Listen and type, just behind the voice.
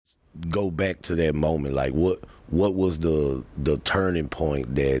go back to that moment. Like, what was the turning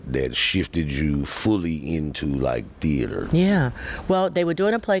point that shifted you fully into like theater? Yeah. Well, they were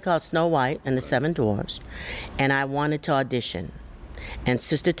doing a play called Snow White and the Seven Dwarfs, and I wanted to audition. And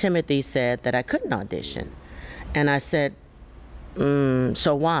Sister Timothy said that I couldn't audition. And I said,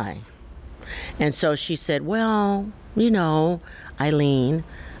 so why? And so she said, well, Eileen,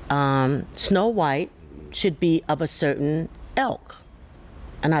 Snow White should be of a certain ilk.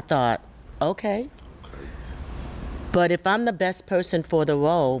 And I thought, okay. But if I'm the best person for the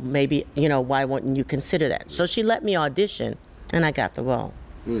role, maybe, why wouldn't you consider that? So she let me audition, and I got the role.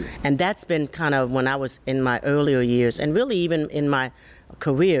 And that's been kind of when I was in my earlier years, and really even in my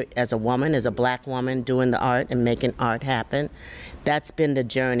career as a woman, as a black woman, doing the art and making art happen. That's been the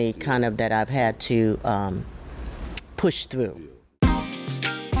journey kind of that I've had to push through.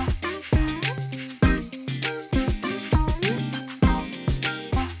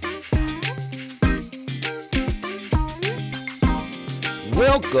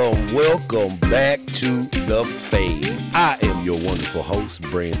 Welcome back to The Fade. I am your wonderful host,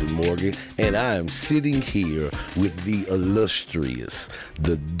 Brandon Morgan, and I am sitting here with the illustrious,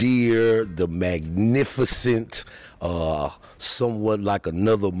 the dear, the magnificent, somewhat like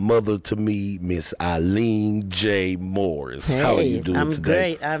another mother to me, Miss Eileen J. Morris. Hey, how are you doing I'm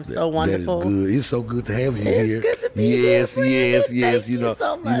today? Great. I'm so wonderful. That is good. It's so good to have you it's here. It's good to be yes, here. Yes. Thank you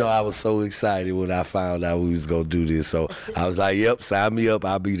so much. I was so excited when I found out we was gonna do this. So I was like, "Yep, sign me up.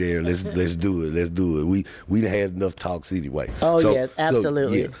 I'll be there. Let's do it. Let's do it." We had enough talks anyway. Oh yes,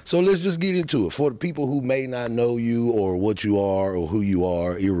 absolutely. So let's just get into it. For the people who may not know you or what you are or who you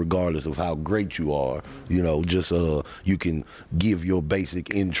are, irregardless of how great you are, just you can give your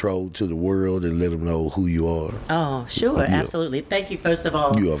basic intro to the world and let them know who you are. Oh, sure, absolutely. Thank you, first of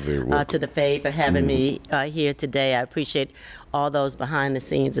all, you are very welcome. To the Fade for having me here today. I appreciate all those behind the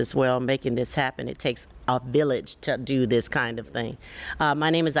scenes as well, making this happen. It takes a village to do this kind of thing. My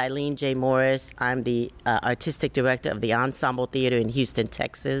name is Eileen J. Morris. I'm the artistic director of the Ensemble Theater in Houston,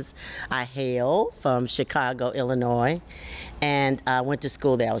 Texas. I hail from Chicago, Illinois, and I went to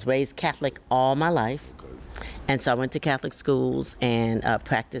school there. I was raised Catholic all my life. And so I went to Catholic schools and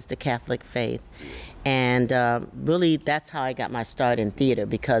practiced the Catholic faith. And really, that's how I got my start in theater,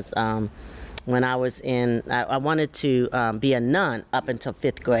 because when I was I wanted to be a nun up until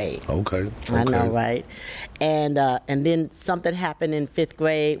 5th grade. Okay. I know, right? And then something happened in 5th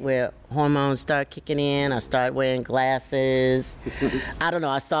grade where hormones started kicking in. I started wearing glasses. I don't know.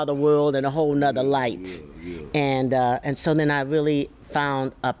 I saw the world in a whole nother light. Yeah. And so then I really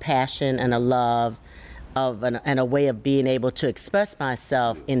found a passion and a love and a way of being able to express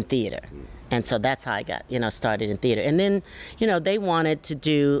myself in theater. And so that's how I got, started in theater. And then, they wanted to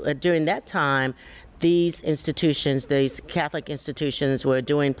do, during that time, these Catholic institutions were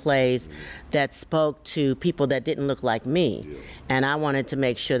doing plays that spoke to people that didn't look like me. And I wanted to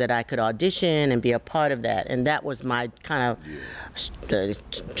make sure that I could audition and be a part of that. And that was my kind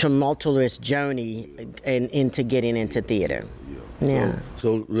of tumultuous journey into getting into theater. Yeah.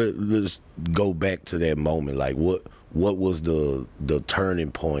 So let's go back to that moment. Like, what was the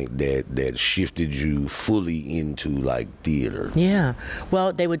turning point that shifted you fully into like theater? Yeah.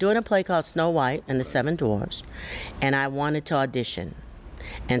 Well, they were doing a play called Snow White and the Seven Dwarfs, and I wanted to audition.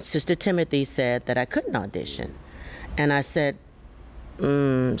 And Sister Timothy said that I couldn't audition. And I said,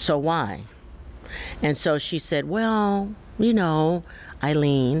 so why? And so she said, well,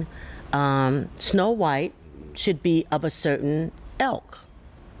 Eileen, Snow White should be of a certain ilk.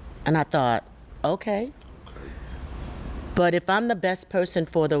 And I thought, okay. But if I'm the best person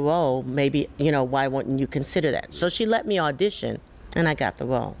for the role, maybe, why wouldn't you consider that? So she let me audition, and I got the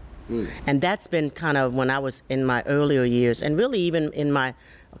role. And that's been kind of when I was in my earlier years, and really even in my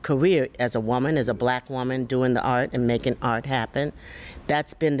career as a woman, as a black woman, doing the art and making art happen.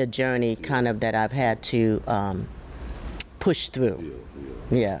 That's been the journey kind of that I've had to push through.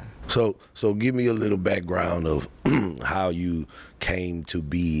 Yeah. So give me a little background of how you came to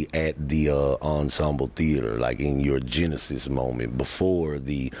be at the Ensemble Theater, like in your genesis moment before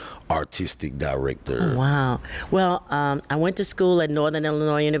the artistic director. Oh, wow. Well, I went to school at Northern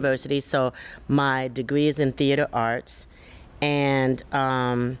Illinois University, so my degree is in theater arts, and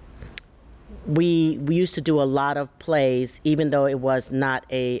we used to do a lot of plays, even though it was not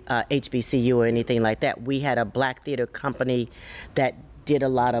a HBCU or anything like that. We had a black theater company that did a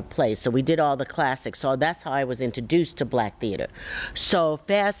lot of plays. So we did all the classics. So that's how I was introduced to black theater. So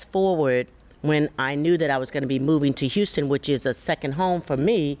fast forward, when I knew that I was going to be moving to Houston, which is a second home for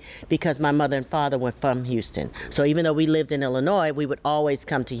me because my mother and father were from Houston. So even though we lived in Illinois, we would always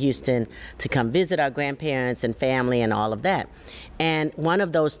come to Houston to come visit our grandparents and family and all of that. And one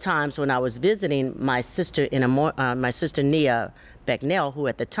of those times when I was visiting my sister my sister Nia Becknell, who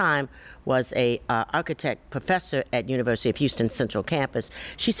at the time was a architect professor at University of Houston Central Campus,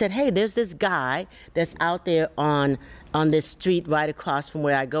 she said, hey, there's this guy that's out there on this street right across from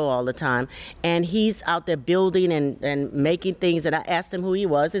where I go all the time, and he's out there building and making things. And I asked him who he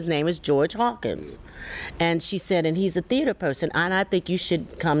was. His name is George Hawkins. And she said, and he's a theater person, and I think you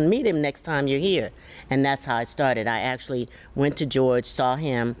should come meet him next time you're here. And that's how I started. I actually went to George, saw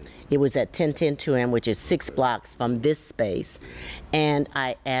him. It was at 1010 2M, which is 6 blocks from this space. And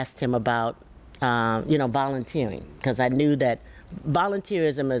I asked him about, volunteering, because I knew that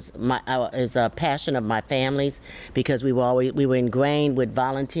volunteerism is a passion of my family's, because we were ingrained with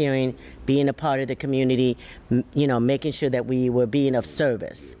volunteering, being a part of the community, making sure that we were being of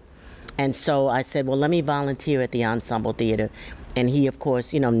service. And so I said, well, let me volunteer at the Ensemble Theater. And he, of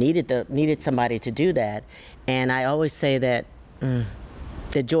course, needed somebody to do that. And I always say that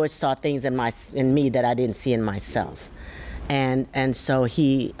that George saw things in me that I didn't see in myself. And so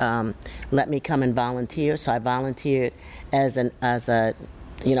he let me come and volunteer. So I volunteered as a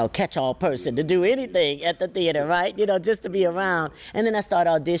catch-all person to do anything at the theater, right? Just to be around. And then I started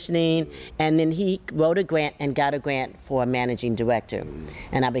auditioning, and then he wrote a grant and got a grant for a managing director.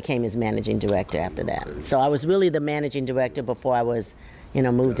 And I became his managing director after that. So I was really the managing director before I was,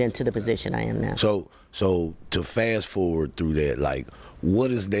 moved into the position I am now. So to fast forward through that, like, what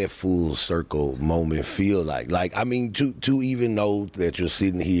does that full circle moment feel like? Like, I mean, to even know that you're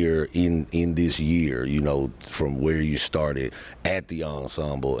sitting here in this year, from where you started at the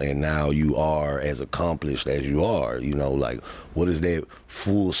Ensemble, and now you are as accomplished as you are, like, what does that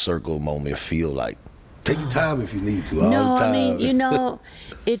full circle moment feel like? Take your time if you need to, all the time. I mean,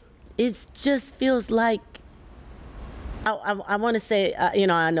 it just feels like, I want to say,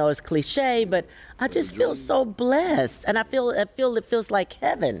 I know it's cliche, but I just feel so blessed, and I feel it feels like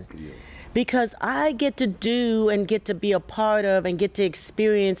heaven, because I get to do and get to be a part of and get to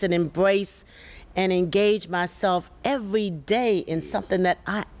experience and embrace and engage myself every day in something that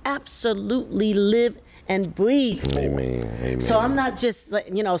I absolutely live and breathe. Amen. So I'm not just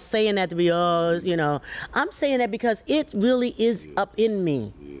saying that to be I'm saying that because it really is up in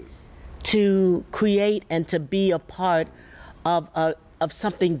me to create and to be a part of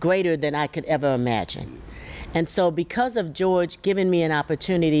something greater than I could ever imagine. And so because of George giving me an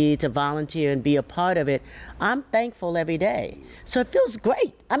opportunity to volunteer and be a part of it, I'm thankful every day. So it feels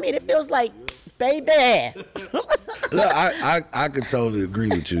great. I mean, it feels like, baby. Look, I could totally agree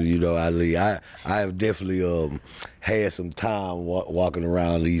with you, Eileen. I have definitely had some time walking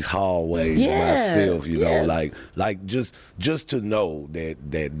around these hallways myself, like just to know that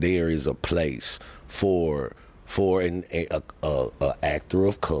there is a place for an actor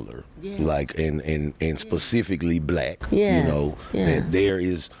of color, like and specifically black, that there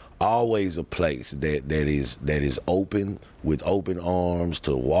is always a place that is open, with open arms,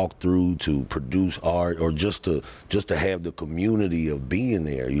 to walk through, to produce art, or just to have the community of being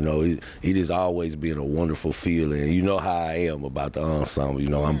there. It has always been a wonderful feeling. You know how I am about the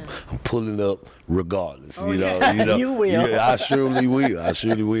Ensemble. I'm pulling up regardless. You will. Yeah, I surely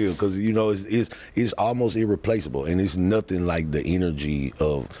will, because it's almost irreplaceable, and it's nothing like the energy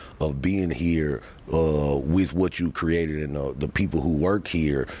of being here with what you created, and the people who work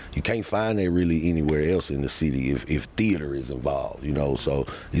here. You can't find that really anywhere else in the city if theater is involved, so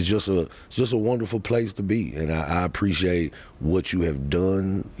it's just a wonderful place to be, and I appreciate what you have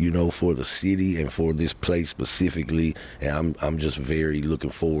done, for the city and for this place specifically, and I'm just very looking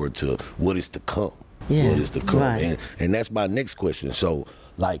forward to what is to come. Right. And that's my next question. So,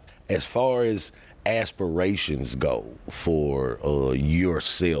 like, as far as aspirations go for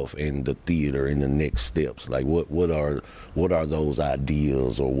yourself and the theater and the next steps, like what are those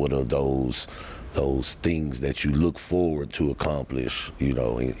ideals, or what are those things that you look forward to accomplish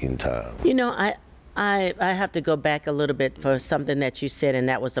in time? I have to go back a little bit for something that you said, and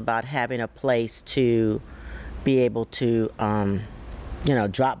that was about having a place to be able to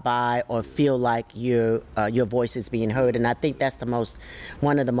drop by or feel like your voice is being heard. And I think that's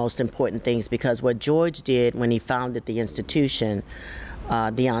one of the most important things, because what George did when he founded the institution,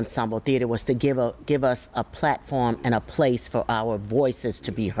 the Ensemble Theater, was to give us a platform and a place for our voices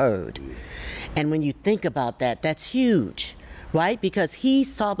to be heard. And when you think about that, that's huge, right? Because he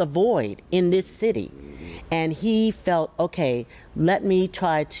saw the void in this city, and he felt, okay, let me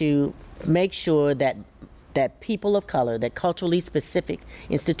try to make sure that that people of color, that culturally specific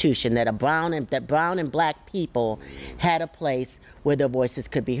institution, that brown and black people had a place where their voices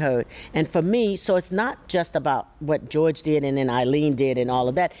could be heard. And for me, so it's not just about what George did and then Eileen did and all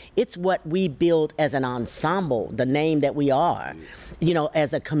of that. It's what we build as an ensemble, the name that we are,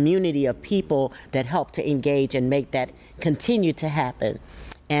 as a community of people that help to engage and make that continue to happen.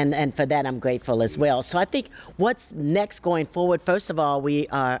 And for that, I'm grateful as well. So I think what's next going forward, first of all, we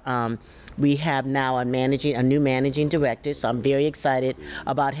have now a new managing director. So I'm very excited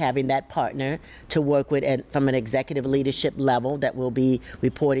about having that partner to work with from an executive leadership level that will be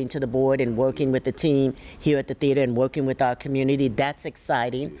reporting to the board and working with the team here at the theater and working with our community. That's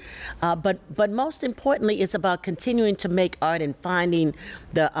exciting. But most importantly, it's about continuing to make art and finding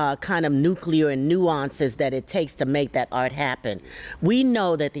the kind of nuclear and nuances that it takes to make that art happen. We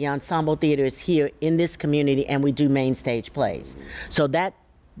know that the Ensemble Theater is here in this community and we do main stage plays. So that,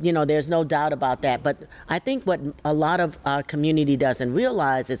 there's no doubt about that. But I think what a lot of our community doesn't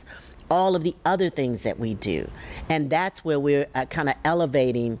realize is all of the other things that we do. And that's where we're kind of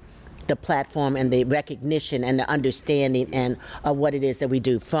elevating the platform and the recognition and the understanding and of what it is that we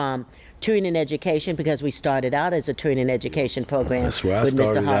do, from touring and education, because we started out as a touring and education program. That's where I with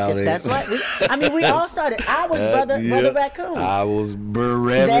started Mr. Hawkins. out. That's right. We all started. I was Brother Raccoon. I was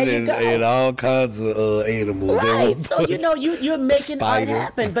rabbit and all kinds of animals. Right. So you're making Spider. art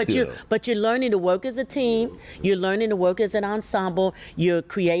happen, but you're learning to work as a team. You're learning to work as an ensemble. You're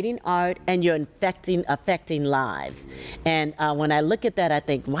creating art and you're affecting lives. And when I look at that, I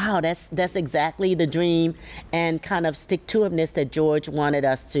think, wow, that's exactly the dream and kind of stick-to-itiveness that George wanted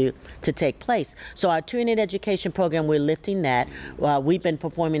us to take place. So our touring and education program, we're lifting that. We've been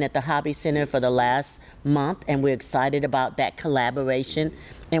performing at the Hobby Center for the last month, and we're excited about that collaboration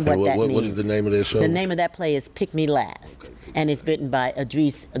and what that means. What is the name of that show? The name of that play is Pick Me Last, and it's written by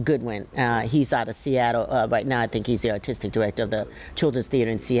Idris Goodwin. He's out of Seattle right now. I think he's the artistic director of the Children's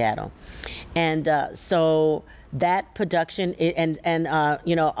Theater in Seattle. And so that production and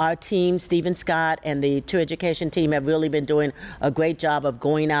our team, Stephen Scott and the tour education team, have really been doing a great job of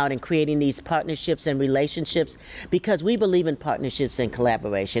going out and creating these partnerships and relationships, because we believe in partnerships and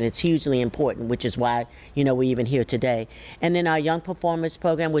collaboration. It's hugely important, which is why we're even here today. And then our Young Performers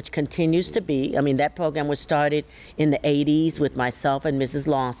program, which continues to be, that program was started in the 80s with myself and Mrs.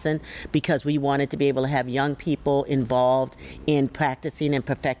 Lawson, because we wanted to be able to have young people involved in practicing and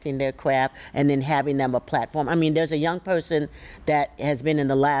perfecting their craft, and then having them a platform. There's a young person that has been in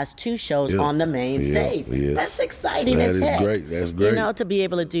the last 2 shows on the main stage. Yes. That's exciting as heck. That's great. To be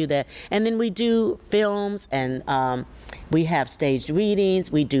able to do that. And then we do films, and we have staged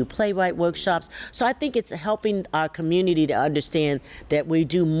readings. We do playwright workshops. So I think it's helping our community to understand that we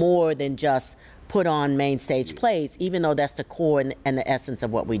do more than just put on main stage plays, even though that's the core and the essence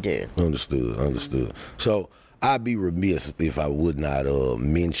of what we do. Understood. So I'd be remiss if I would not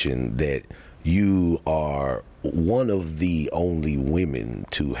mention that you are one of the only women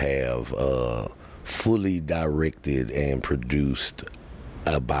to have fully directed and produced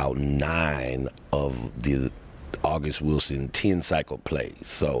about 9 of the August Wilson 10 cycle plays.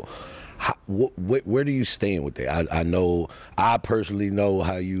 So where do you stand with that? I personally know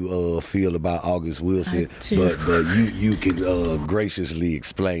how you feel about August Wilson, but you can graciously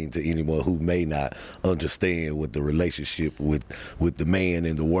explain to anyone who may not understand what the relationship with the man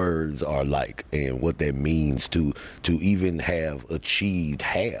and the words are like, and what that means to even have achieved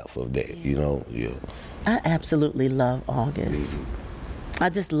half of that. I absolutely love August. I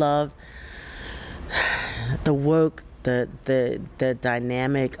just love the work, the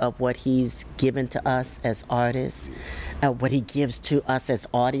dynamic of what he's given to us as artists, what he gives to us as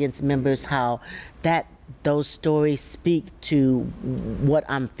audience members, how those stories speak to what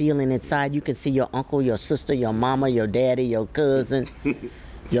I'm feeling inside. You can see your uncle, your sister, your mama, your daddy, your cousin,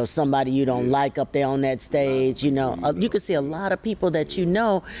 somebody you don't like up there on that stage. You can see a lot of people that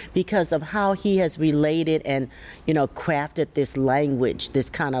because of how he has related and crafted this language,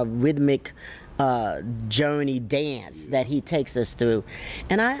 this kind of rhythmic journey dance that he takes us through.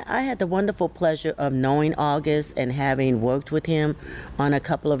 And I had the wonderful pleasure of knowing August and having worked with him on a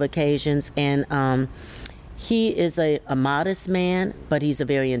couple of occasions. And he is a modest man, but he's a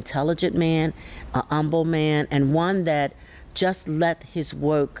very intelligent man, a humble man, and one that just let his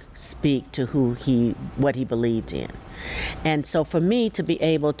work speak to what he believed in. And so for me to be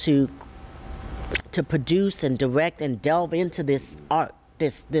able to produce and direct and delve into this art,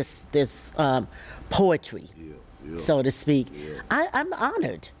 this poetry, so to speak, I'm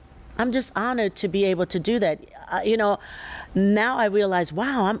honored. I'm just honored to be able to do that. now I realize,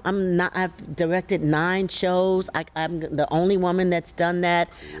 wow, I've directed 9 shows. I'm the only woman that's done that.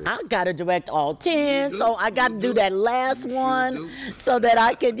 I got to direct all 10, so I got to do that last one so that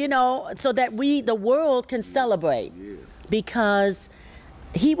I could, so that the world can celebrate, because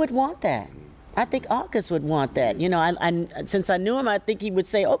he would want that. I think August would want that. Since I knew him, I think he would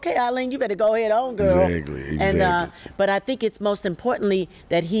say, "Okay, Eileen, you better go ahead on, girl." Exactly. And but I think it's most importantly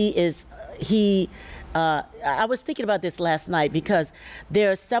that I was thinking about this last night, because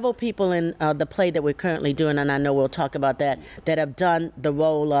there are several people in the play that we're currently doing, and I know we'll talk about that have done the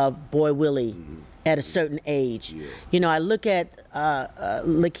role of Boy Willie at a certain age. I look at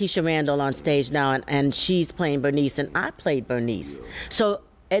Lakeisha Randall on stage now, and she's playing Bernice, and I played Bernice. So,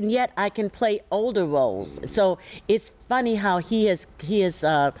 and yet I can play older roles. So it's funny how he has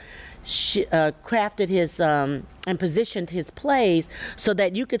crafted his and positioned his plays so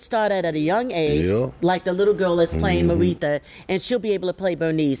that you could start at a young age, like the little girl that's playing Maritha, and she'll be able to play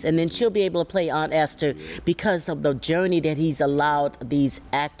Bernice, and then she'll be able to play Aunt Esther, because of the journey that he's allowed these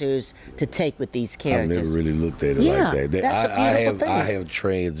actors to take with these characters. I've never really looked at it like that. That's a beautiful thing. I have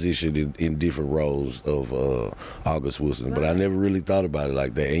transitioned in different roles of August Wilson, but I never really thought about it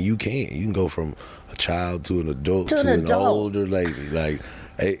like that. And you can go from a child to an adult to an older lady, like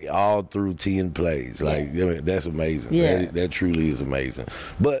all through 10 plays. Like, that's amazing. Yeah. That truly is amazing.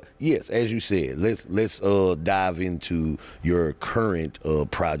 But yes, as you said, let's dive into your current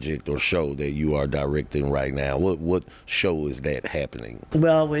project or show that you are directing right now. What show is that happening?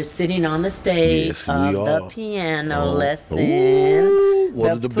 Well, we're sitting on the stage of the piano lesson. Ooh,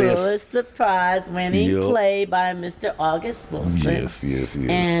 one of the best. Pulitzer Prize winning play by Mr. August Wilson. Yes.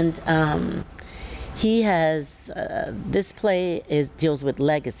 And he has this play deals with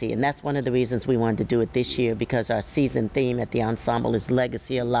legacy, and that's one of the reasons we wanted to do it this year, because our season theme at the Ensemble is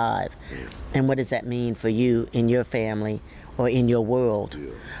Legacy Alive. And what does that mean for you in your family or in your world?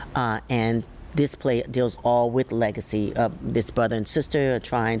 And this play deals all with legacy. This brother and sister are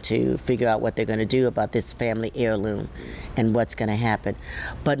trying to figure out what they're going to do about this family heirloom and what's going to happen.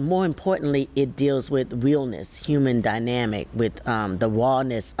 But more importantly, it deals with realness, human dynamic, with the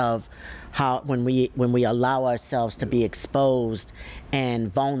rawness of how when we allow ourselves to be exposed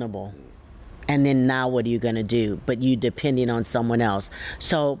and vulnerable. And then now what are you going to do? But you depending on someone else.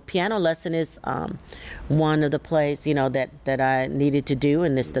 So piano lesson is one of the plays, that I needed to do,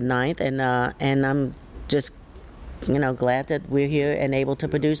 and it's the 9th. And I'm just, glad that we're here and able to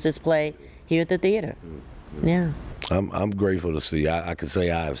produce this play here at the theater. Yeah. I'm grateful to see. I can say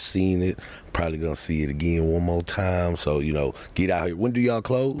I've seen it. Probably gonna see it again one more time. So get out here. When do y'all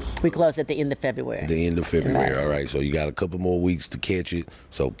close? We close at the end of February. The end of February. All right. So you got a couple more weeks to catch it.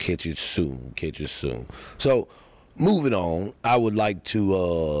 So catch it soon. So moving on, I would like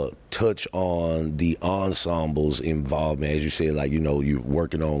to touch on the ensemble's involvement. As you said, you're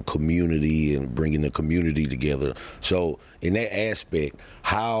working on community and bringing the community together. So in that aspect,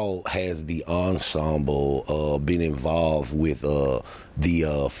 how has the ensemble been involved with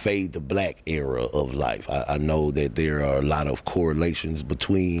the Fade to Black era of life? I know that there are a lot of correlations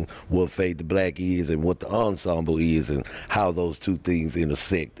between what Fade to Black is and what the ensemble is, and how those two things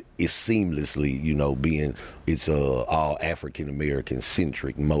intersect is seamlessly, being it's all African American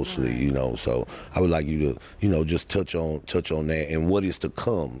centric mostly, So I would like you to, just touch on that and what is to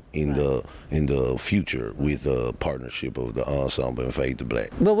come in the future with the partnership of the ensemble and Fade to Black.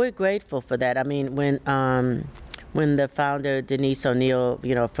 Well, we're grateful for that. I mean, when the founder, Denise O'Neil,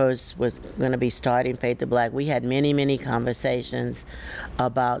 first was going to be starting Fade to Black, we had many, many conversations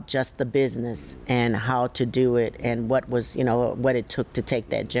about just the business and how to do it and what was, what it took to take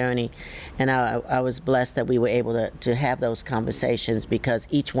that journey. And I was blessed that we were able to have those conversations, because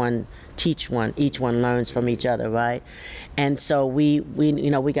each one learns from each other, right? And so we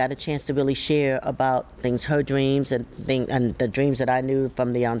got a chance to really share about things, her dreams and the dreams that I knew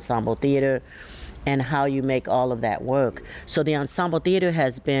from the Ensemble Theater, and how you make all of that work. So the Ensemble Theater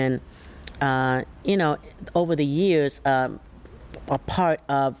has been, over the years, a part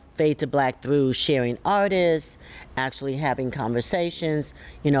of Fade to Black through sharing artists, actually having conversations,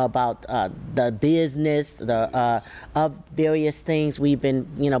 about the business, of various things. We've been,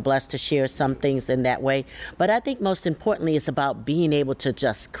 blessed to share some things in that way. But I think most importantly, it's about being able to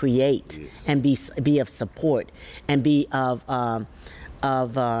just create and be of support and be of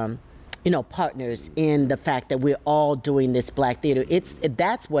partners in the fact that we're all doing this Black theater.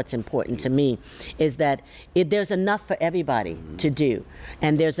 That's what's important to me, is that there's enough for everybody to do,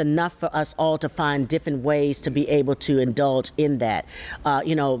 and there's enough for us all to find different ways to be able to indulge in that.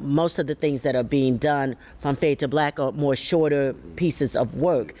 Most of the things that are being done from Fade to Black are more shorter pieces of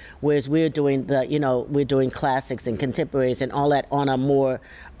work, whereas we're doing we're doing classics and contemporaries and all that on a more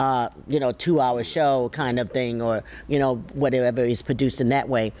 2-hour show kind of thing, or whatever is produced in that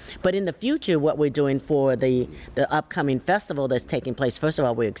way. But in the future, what we're doing for the upcoming festival that's taking place, first of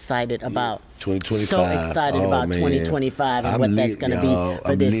all, we're excited about 2025. So excited about 2025 and what that's going to be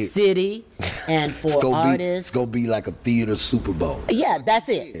for this city and for artists. It's going to be like a theater Super Bowl. Yeah, that's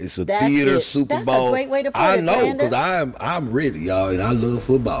it. It's a theater Super Bowl. That's a great way to put it, I know, because Brandon. I'm ready, y'all, and I love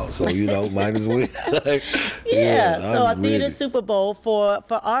football, so might as well. So a theater ready. Super Bowl for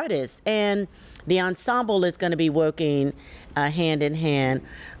artists, and the Ensemble is going to be working hand in hand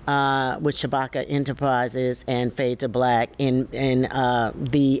with Shabaka Enterprises and Fade to Black in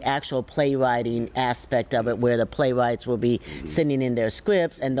the actual playwriting aspect of it, where the playwrights will be sending in their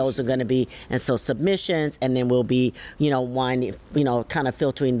scripts, and those are going to be submissions, and then we'll be winding, kind of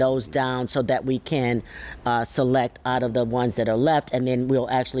filtering those down so that we can select out of the ones that are left, and then we'll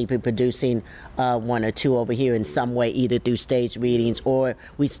actually be producing one or two over here in some way, either through stage readings, or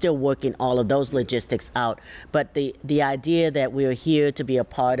we're still working all of those logistics out. But the idea that we're here to be a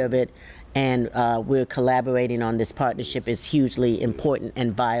part of it, and we're collaborating on this partnership, is hugely important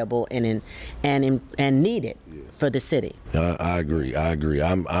and viable and needed for the city. I agree.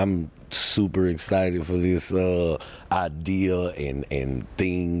 I'm super excited for this idea and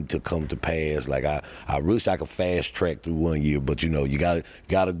thing to come to pass. Like I wish I could fast track through 1 year, but you gotta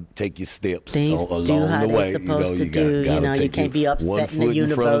take your steps along how the way. They're supposed to do. You can't be upsetting the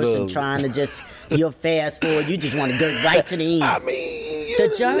universe and trying to just fast forward. You just want to go right to the end. I mean,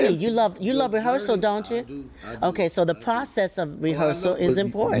 the journey. You love rehearsal, don't you? I do. Okay, so the process of rehearsal is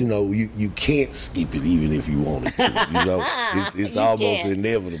important. You can't skip it even if you wanted to. It's almost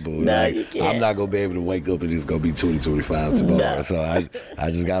inevitable. No, you can't. I'm not gonna be able to wake up and it's gonna be 2025 tomorrow. No. So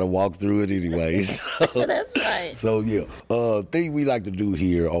I just gotta walk through it anyway. So, that's right. So thing we like to do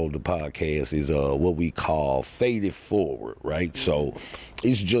here on the podcast is what we call Fade It Forward, right? So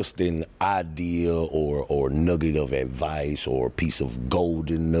it's just an idea or nugget of advice, or a piece of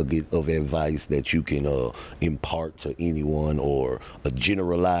golden nugget of advice that you can impart to anyone, or a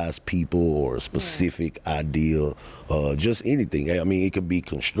generalized people, or a specific idea, just anything. I mean, it can be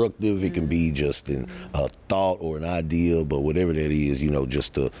constructive, it can be just a thought or an idea, but whatever that is,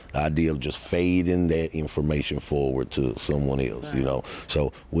 just the idea of just fading that information forward to someone else,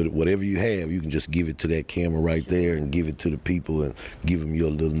 So whatever you have, you can just give it to that camera right there and give it to the people and give them your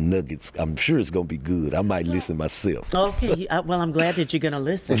little nuggets. I'm sure it's going to be good. I might listen myself. Okay. Well, I'm glad that you're going to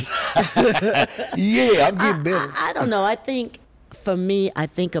listen. Yeah, I'm getting better. I don't know. I think, for me, I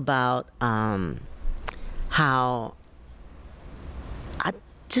think about how I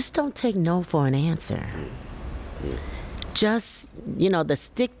just don't take no for an answer. Just, the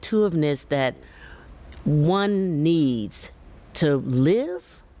stick-to-itiveness that one needs to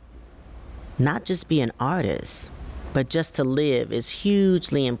live, not just be an artist, but just to live, is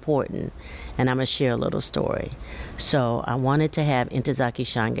hugely important. And I'm going to share a little story. So I wanted to have Ntozake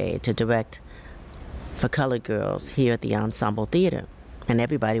Shange to direct for Colored Girls here at the Ensemble Theater. And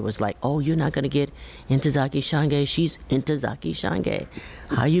everybody was like, oh, you're not going to get Ntozake Shange. She's Ntozake Shange.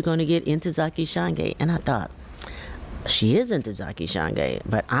 How are you going to get Ntozake Shange? And I thought, she is Ntozake Shange,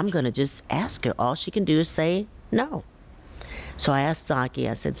 but I'm going to just ask her. All she can do is say no. So I asked Zaki,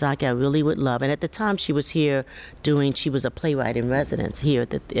 I said, Zaki, I really would love, and at the time she was here she was a playwright in residence here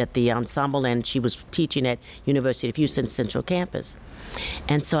at the Ensemble, and she was teaching at University of Houston Central Campus.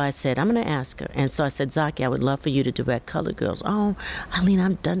 And so I said, I'm going to ask her. And so I said, Zaki, I would love for you to direct Colored Girls. Oh, Eileen,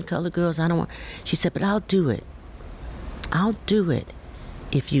 I've done Colored Girls. I don't want. She said, but I'll do it. I'll do it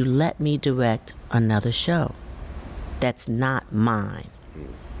if you let me direct another show that's not mine.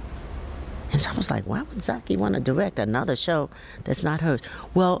 And so I was like, why would Zaki want to direct another show that's not hers?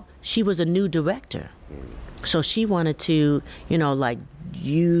 Well, she was a new director. So she wanted to,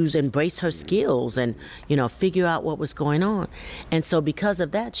 embrace her skills and, figure out what was going on. And so because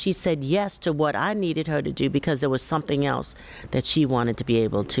of that, she said yes to what I needed her to do, because there was something else that she wanted to be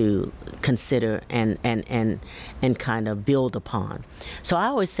able to consider and kind of build upon. So I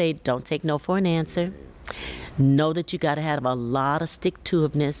always say, don't take no for an answer. Know that you got to have a lot of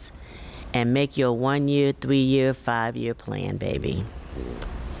stick-to-itiveness and make your 1 year, 3 year, 5 year plan, baby.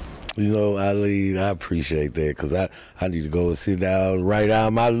 Eileen, I appreciate that because I need to go and sit down and write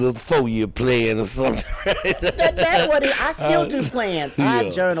out my little 4-year plan or something. That's what I still do plans. I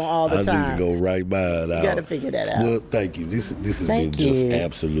journal all the time. I need to go write mine out. You got to figure that out. Well, thank you. This has been just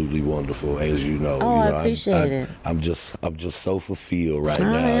absolutely wonderful, as you know. I appreciate it. I'm just so fulfilled right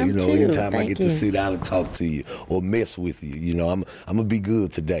now. am too. Anytime I get Thank to sit down and talk to you or mess with you, I'm gonna be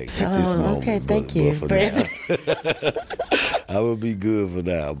good today at this moment. Okay, thank you. But for now, I will be good for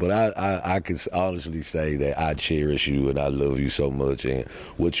now. But I can honestly say that I cherish you and I love you so much, and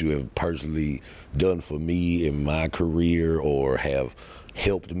what you have personally done for me in my career or have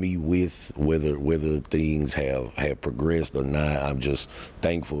helped me with, whether things have progressed or not. I'm just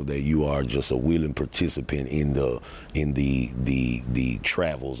thankful that you are just a willing participant in the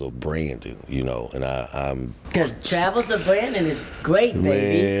travels of Brandon, and I'm because travels of Brandon is great,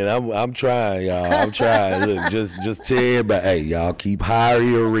 baby. Man, I'm trying, y'all. I'm trying. Look, just tell everybody, hey, y'all keep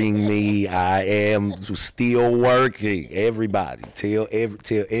hiring me. I am still working. Everybody, tell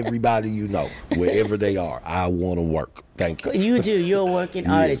everybody wherever they are. I want to work. Thank you. You do. You're a working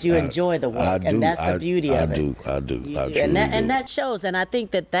artist. You enjoy the work, and that's the beauty of it. I do. And that shows. And I think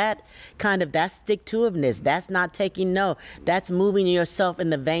that stick-to-itiveness, that's not taking no. That's moving yourself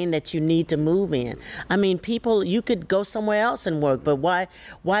in the vein that you need to move in. I mean, people, you could go somewhere else and work, but why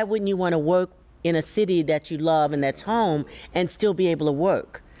wouldn't you want to work in a city that you love and that's home and still be able to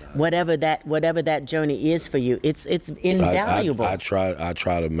work? Whatever that journey is for you, it's invaluable. I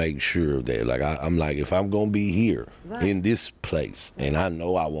try to make sure that, like, I'm like, if I'm gonna be here in this place, and I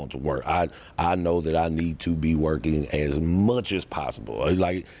know I want to work, I know that I need to be working as much as possible.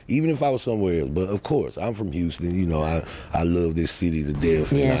 Like, even if I was somewhere else, but of course, I'm from Houston. I love this city to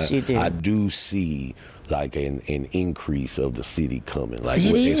death. Yes, and you do. I do see like an increase of the city coming, like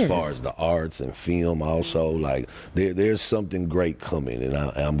as far as the arts and film also, like there's something great coming, and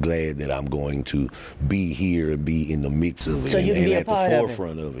I'm glad that I'm going to be here and be in the mix of it, so you can be at the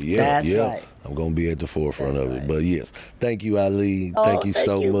forefront of it. That's right. I'm going to be at the forefront of it. But yes, thank you, Eileen. Thank you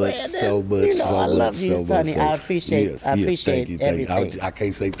so much. Brandon. So much. I love you, Sonny. I appreciate everything. I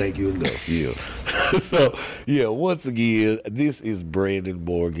can't say thank you enough. Yeah. So, once again, this is Brandon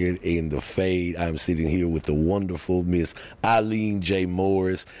Morgan in The Fade. I'm sitting here with the wonderful Miss Eileen J.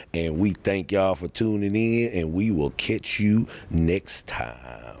 Morris, and we thank y'all for tuning in, and we will catch you next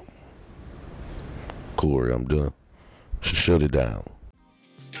time. Corey, I'm done. Shut it down.